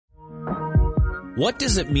What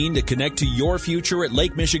does it mean to connect to your future at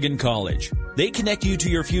Lake Michigan College? They connect you to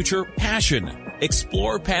your future passion.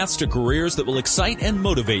 Explore paths to careers that will excite and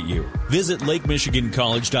motivate you. Visit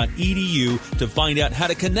lakemichigancollege.edu to find out how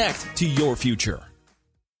to connect to your future.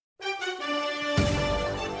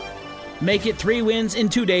 Make it 3 wins in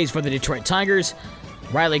 2 days for the Detroit Tigers.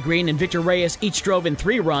 Riley Greene and Victor Reyes each drove in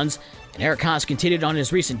 3 runs, and Eric Haase continued on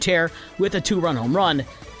his recent tear with a 2-run home run,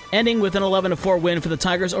 ending with an 11-4 win for the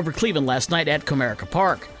Tigers over Cleveland last night at Comerica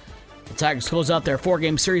Park. The Tigers close out their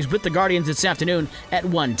 4-game series with the Guardians this afternoon at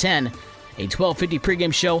 1:10. A 12:50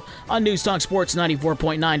 pregame show on News Talk Sports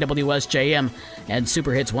 94.9 WSJM and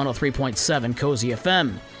Super Hits 103.7 Cozy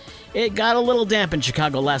FM. It got a little damp in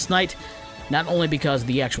Chicago last night, not only because of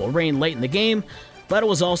the actual rain late in the game, but it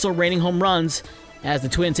was also raining home runs, as the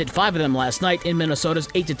Twins hit 5 of them last night in Minnesota's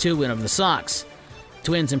 8-2 win over the Sox.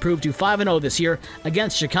 Twins improved to 5-0 this year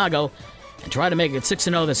against Chicago and try to make it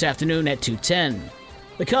 6-0 this afternoon at 2:10.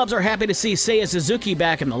 The Cubs are happy to see Seiya Suzuki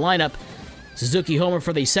back in the lineup. Suzuki homered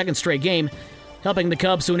for the 2nd straight game, helping the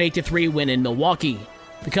Cubs to an 8-3 win in Milwaukee.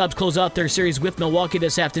 The Cubs close out their series with Milwaukee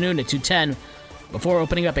this afternoon at 2:10 before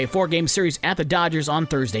opening up a 4-game series at the Dodgers on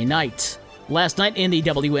Thursday night. Last night in the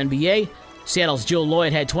WNBA, Seattle's Jewell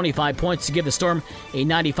Loyd had 25 points to give the Storm a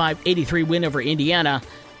 95-83 win over Indiana.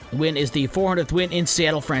 The win is the 400th win in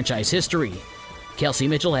Seattle franchise history. Kelsey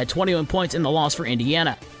Mitchell had 21 points in the loss for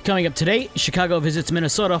Indiana. Coming up today, Chicago visits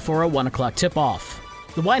Minnesota for a 1 o'clock tip-off.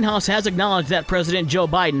 The White House has acknowledged that President Joe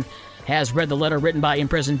Biden has read the letter written by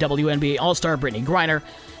imprisoned WNBA All-Star Brittney Griner,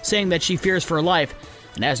 saying that she fears for her life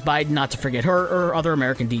and asked Biden not to forget her or other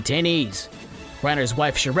American detainees. Griner's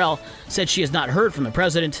wife, Sherelle, said she has not heard from the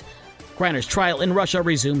president. Griner's trial in Russia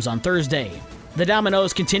resumes on Thursday. The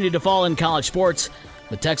dominoes continue to fall in college sports,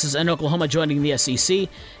 with Texas and Oklahoma joining the SEC,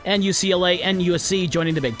 and UCLA and USC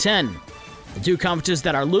joining the Big Ten. The 2 conferences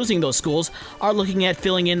that are losing those schools are looking at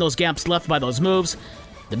filling in those gaps left by those moves.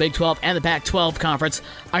 The Big 12 and the Pac-12 conference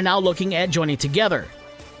are now looking at joining together.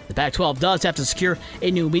 The Pac-12 does have to secure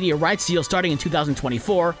a new media rights deal starting in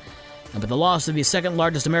 2024, and with the loss of the 2nd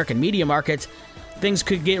largest American media market, things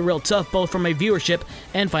could get real tough both from a viewership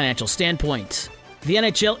and financial standpoint. The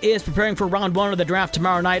NHL is preparing for round 1 of the draft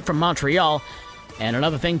tomorrow night from Montreal, and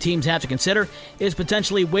another thing teams have to consider is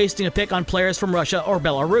potentially wasting a pick on players from Russia or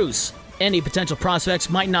Belarus. Any potential prospects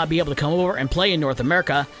might not be able to come over and play in North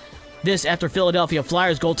America. This after Philadelphia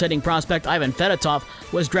Flyers goaltending prospect Ivan Fedotov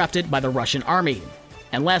was drafted by the Russian Army.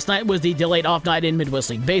 And last night was the delayed off night in Midwest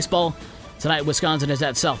League Baseball. Tonight, Wisconsin is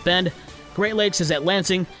at South Bend, Great Lakes is at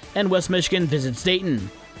Lansing, and West Michigan visits Dayton.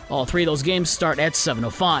 All 3 of those games start at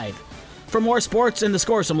 7:05. For more sports and the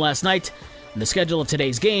scores from last night and the schedule of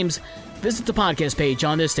today's games, visit the podcast page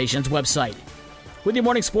on this station's website. With your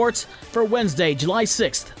morning sports for Wednesday, July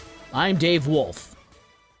 6th, I'm Dave Wolf.